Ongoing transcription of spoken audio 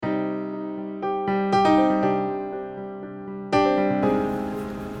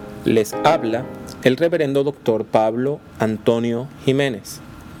Les habla el reverendo doctor Pablo Antonio Jiménez.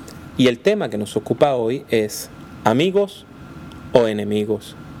 Y el tema que nos ocupa hoy es amigos o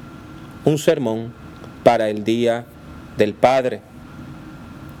enemigos. Un sermón para el Día del Padre.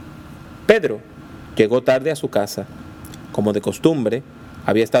 Pedro llegó tarde a su casa. Como de costumbre,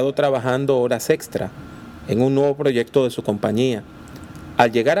 había estado trabajando horas extra en un nuevo proyecto de su compañía.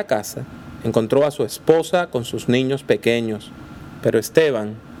 Al llegar a casa, encontró a su esposa con sus niños pequeños, pero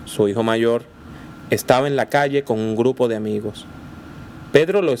Esteban, su hijo mayor, estaba en la calle con un grupo de amigos.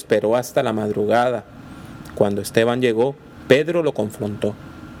 Pedro lo esperó hasta la madrugada. Cuando Esteban llegó, Pedro lo confrontó.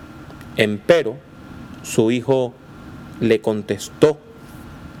 Empero, su hijo le contestó: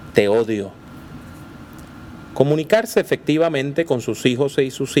 «Te odio». Comunicarse efectivamente con sus hijos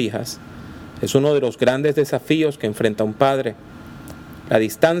y sus hijas es uno de los grandes desafíos que enfrenta un padre. La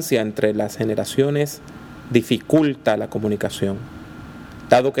distancia entre las generaciones dificulta la comunicación.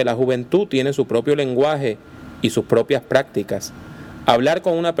 Dado que la juventud tiene su propio lenguaje y sus propias prácticas, hablar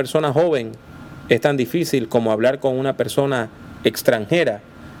con una persona joven es tan difícil como hablar con una persona extranjera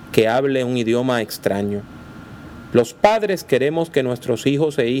que hable un idioma extraño. Los padres queremos que nuestros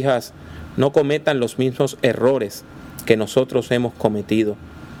hijos e hijas no cometan los mismos errores que nosotros hemos cometido.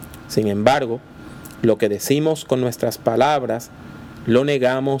 Sin embargo, lo que decimos con nuestras palabras lo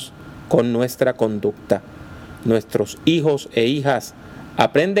negamos con nuestra conducta. Nuestros hijos e hijas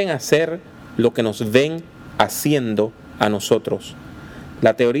aprenden a hacer lo que nos ven haciendo a nosotros.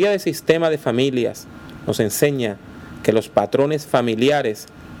 La teoría del sistema de familias nos enseña que los patrones familiares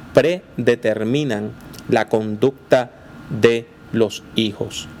predeterminan la conducta de los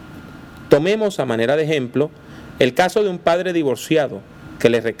hijos. Tomemos a manera de ejemplo el caso de un padre divorciado que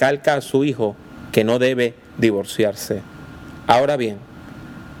le recalca a su hijo que no debe divorciarse. Ahora bien,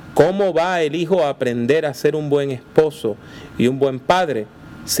 ¿cómo va el hijo a aprender a ser un buen esposo y un buen padre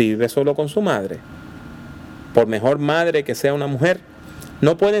si vive solo con su madre? Por mejor madre que sea una mujer,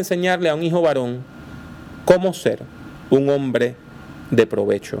 no puede enseñarle a un hijo varón cómo ser un hombre de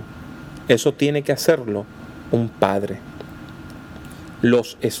provecho. Eso tiene que hacerlo un padre.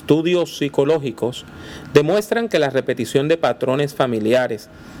 Los estudios psicológicos demuestran que la repetición de patrones familiares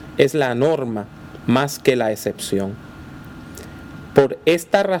es la norma más que la excepción. Por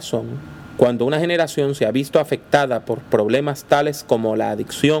esta razón, cuando una generación se ha visto afectada por problemas tales como la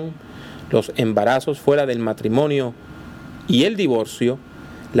adicción, los embarazos fuera del matrimonio y el divorcio,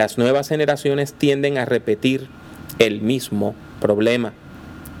 las nuevas generaciones tienden a repetir el mismo problema.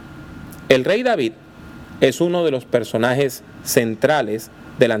 El rey David es uno de los personajes centrales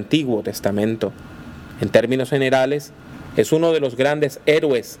del Antiguo Testamento. En términos generales, es uno de los grandes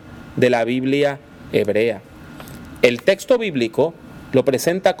héroes de la Biblia hebrea. El texto bíblico lo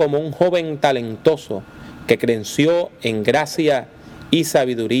presenta como un joven talentoso que creció en gracia y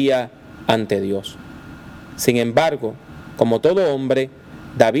sabiduría ante Dios. Sin embargo, como todo hombre,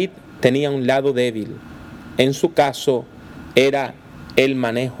 David tenía un lado débil. En su caso, era el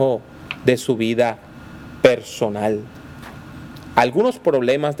manejo de su vida personal. Algunos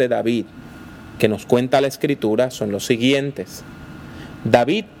problemas de David que nos cuenta la Escritura son los siguientes.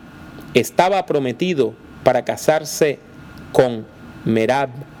 David estaba prometido para casarse con Merab,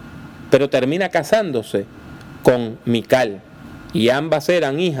 pero termina casándose con Mical, y ambas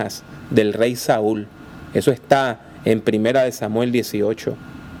eran hijas del rey Saúl. Eso está en 1 Samuel 18.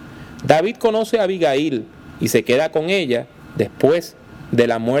 David conoce a Abigail y se queda con ella después de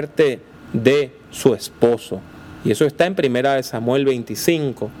la muerte de su esposo, y eso está en 1 Samuel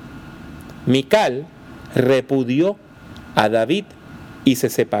 25. Mical repudió a David y se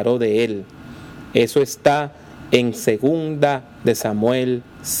separó de él. Eso está en 2 Samuel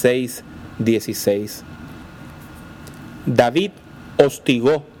 6:16. David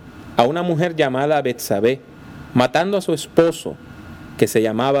hostigó a una mujer llamada Betsabé, matando a su esposo, que se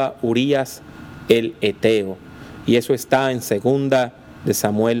llamaba Urías el Eteo, y eso está en 2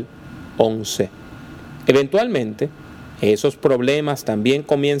 Samuel 11. Eventualmente, esos problemas también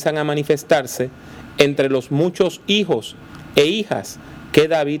comienzan a manifestarse entre los muchos hijos e hijas que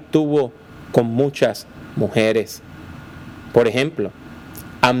David tuvo con muchas mujeres. Por ejemplo,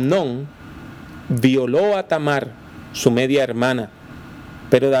 Amnón violó a Tamar, su media hermana,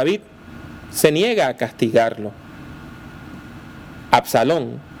 pero David se niega a castigarlo.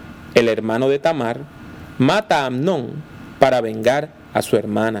 Absalón, el hermano de Tamar, mata a Amnón para vengar a su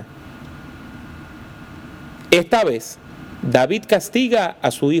hermana. Esta vez, David castiga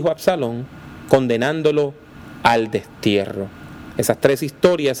a su hijo Absalón, condenándolo al destierro. Esas tres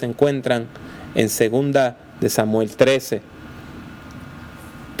historias se encuentran en 2 Samuel 13.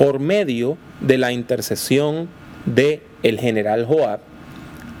 Por medio de la intercesión del general Joab,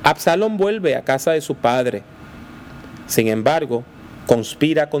 Absalón vuelve a casa de su padre. Sin embargo,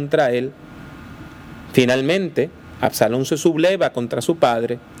 conspira contra él. Finalmente, Absalón se subleva contra su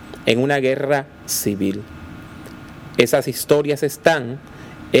padre en una guerra civil. Esas historias están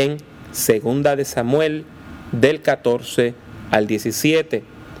en 2 de Samuel del 14 al 17.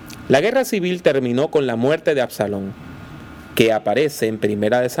 La guerra civil terminó con la muerte de Absalón, que aparece en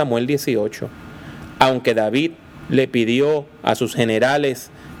 1 de Samuel 18. Aunque David le pidió a sus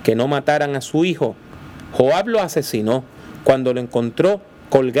generales que no mataran a su hijo, Joab lo asesinó cuando lo encontró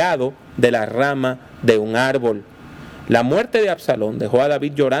colgado de la rama de un árbol. La muerte de Absalón dejó a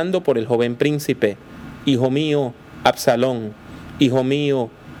David llorando por el joven príncipe. Hijo mío, Absalón, hijo mío,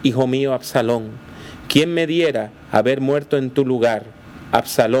 Absalón, ¿quién me diera haber muerto en tu lugar?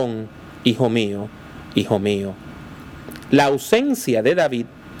 Absalón, hijo mío, hijo mío. La ausencia de David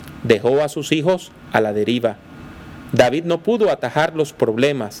dejó a sus hijos a la deriva. David no pudo atajar los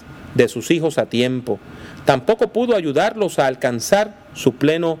problemas de sus hijos a tiempo. Tampoco pudo ayudarlos a alcanzar su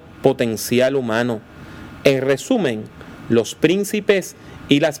pleno potencial humano. En resumen, los príncipes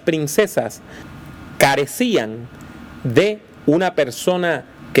y las princesas carecían de una persona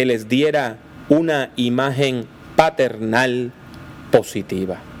que les diera una imagen paternal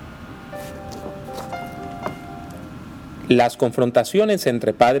positiva. Las confrontaciones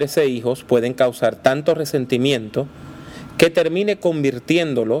entre padres e hijos pueden causar tanto resentimiento que termine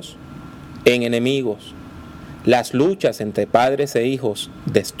convirtiéndolos en enemigos. Las luchas entre padres e hijos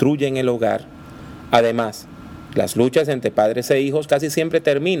destruyen el hogar. Además, las luchas entre padres e hijos casi siempre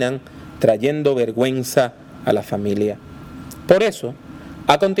terminan trayendo vergüenza a la familia. Por eso,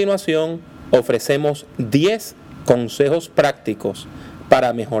 a continuación, ofrecemos 10 consejos prácticos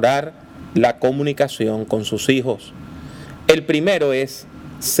para mejorar la comunicación con sus hijos. El primero es: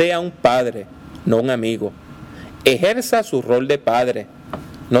 sea un padre, no un amigo. Ejerza su rol de padre.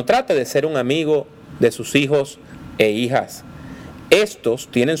 No trate de ser un amigo de sus hijos e hijas. Estos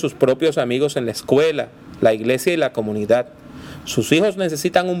tienen sus propios amigos en la escuela, la iglesia y la comunidad. Sus hijos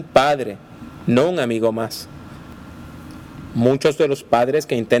necesitan un padre, no un amigo más. Muchos de los padres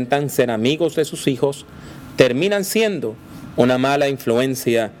que intentan ser amigos de sus hijos terminan siendo una mala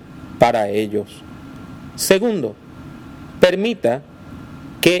influencia para ellos. Segundo, permita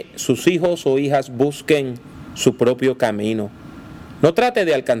que sus hijos o hijas busquen su propio camino. No trate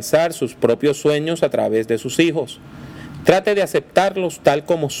de alcanzar sus propios sueños a través de sus hijos. Trate de aceptarlos tal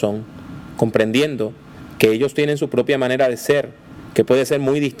como son, comprendiendo que ellos tienen su propia manera de ser, que puede ser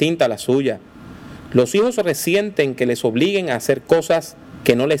muy distinta a la suya. Los hijos resienten que les obliguen a hacer cosas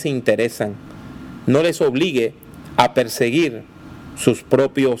que no les interesan. No les obligue a perseguir sus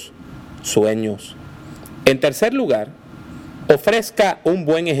propios sueños. En tercer lugar, ofrezca un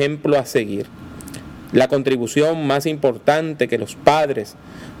buen ejemplo a seguir. La contribución más importante que los padres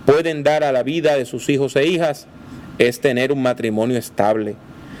pueden dar a la vida de sus hijos e hijas es tener un matrimonio estable.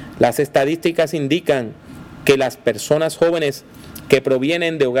 Las estadísticas indican que las personas jóvenes que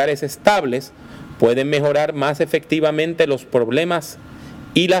provienen de hogares estables pueden mejorar más efectivamente los problemas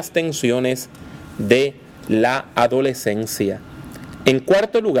y las tensiones de la adolescencia. En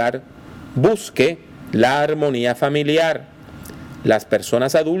cuarto lugar, busque la armonía familiar. Las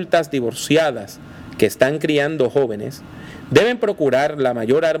personas adultas divorciadas que están criando jóvenes deben procurar la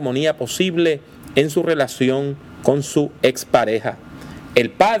mayor armonía posible en su relación con su expareja. El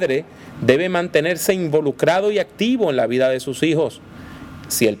padre debe mantenerse involucrado y activo en la vida de sus hijos.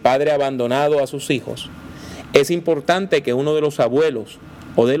 Si el padre ha abandonado a sus hijos, es importante que uno de los abuelos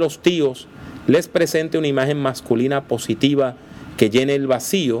o de los tíos les presente una imagen masculina positiva que llene el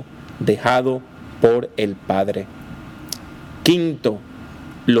vacío dejado por el padre. Quinto,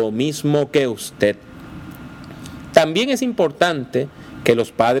 lo mismo que usted. También es importante que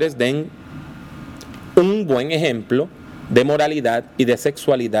los padres den un buen ejemplo de moralidad y de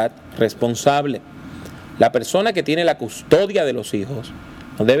sexualidad responsable. La persona que tiene la custodia de los hijos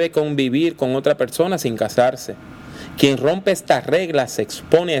no debe convivir con otra persona sin casarse. Quien rompe estas reglas se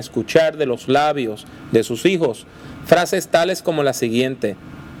expone a escuchar de los labios de sus hijos frases tales como la siguiente: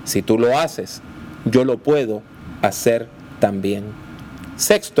 si tú lo haces, yo lo puedo hacer también.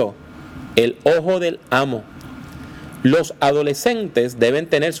 Sexto, el ojo del amo. Los adolescentes deben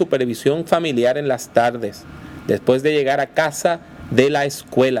tener supervisión familiar en las tardes, después de llegar a casa de la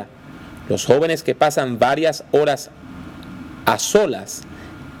escuela. Los jóvenes que pasan varias horas a solas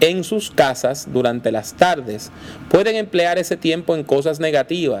en sus casas durante las tardes pueden emplear ese tiempo en cosas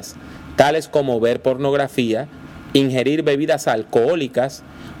negativas, tales como ver pornografía, ingerir bebidas alcohólicas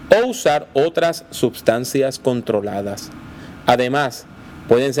o usar otras sustancias controladas. Además,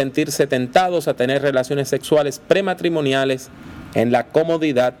 pueden sentirse tentados a tener relaciones sexuales prematrimoniales en la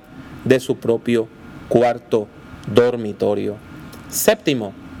comodidad de su propio cuarto dormitorio.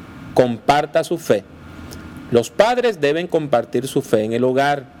 Séptimo, comparta su fe. Los padres deben compartir su fe en el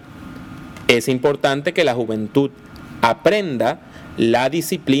hogar. Es importante que la juventud aprenda la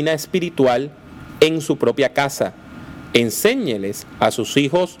disciplina espiritual en su propia casa. Enséñeles a sus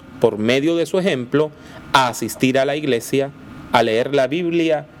hijos, por medio de su ejemplo, a asistir a la iglesia, a leer la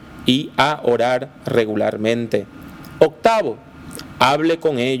Biblia y a orar regularmente. Octavo, hable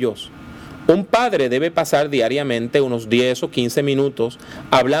con ellos. Un padre debe pasar diariamente unos 10 o 15 minutos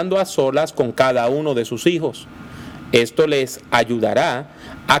hablando a solas con cada uno de sus hijos. Esto les ayudará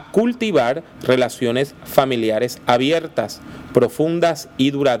a cultivar relaciones familiares abiertas, profundas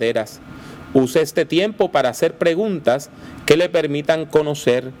y duraderas. Use este tiempo para hacer preguntas que le permitan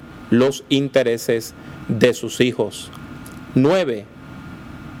conocer los intereses de sus hijos. 9.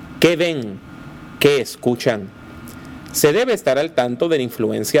 ¿Qué ven? ¿Qué escuchan? Se debe estar al tanto de la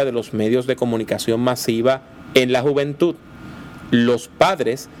influencia de los medios de comunicación masiva en la juventud. Los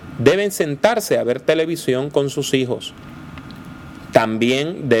padres deben sentarse a ver televisión con sus hijos.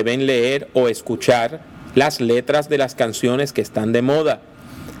 También deben leer o escuchar las letras de las canciones que están de moda.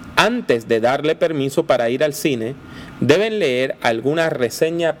 Antes de darle permiso para ir al cine, deben leer alguna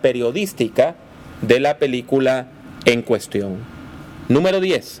reseña periodística de la película en cuestión. Número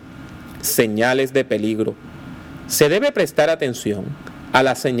 10. Señales de peligro. Se debe prestar atención a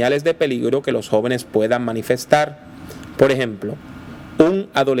las señales de peligro que los jóvenes puedan manifestar. Por ejemplo, un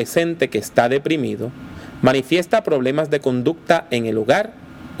adolescente que está deprimido manifiesta problemas de conducta en el hogar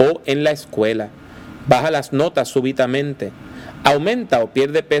o en la escuela, baja las notas súbitamente, aumenta o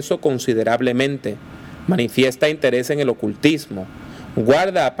pierde peso considerablemente, manifiesta interés en el ocultismo,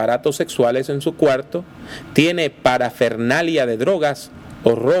 guarda aparatos sexuales en su cuarto, tiene parafernalia de drogas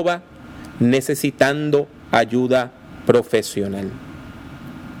o roba, necesitando ayuda profesional.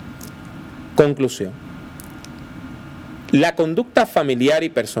 Conclusión. La conducta familiar y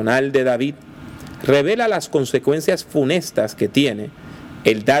personal de David revela las consecuencias funestas que tiene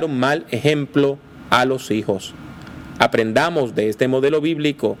el dar un mal ejemplo a los hijos. Aprendamos de este modelo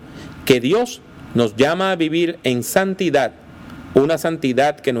bíblico que Dios nos llama a vivir en santidad, una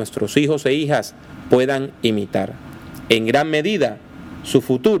santidad que nuestros hijos e hijas puedan imitar. En gran medida, su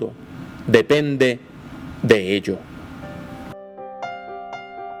futuro depende de ello.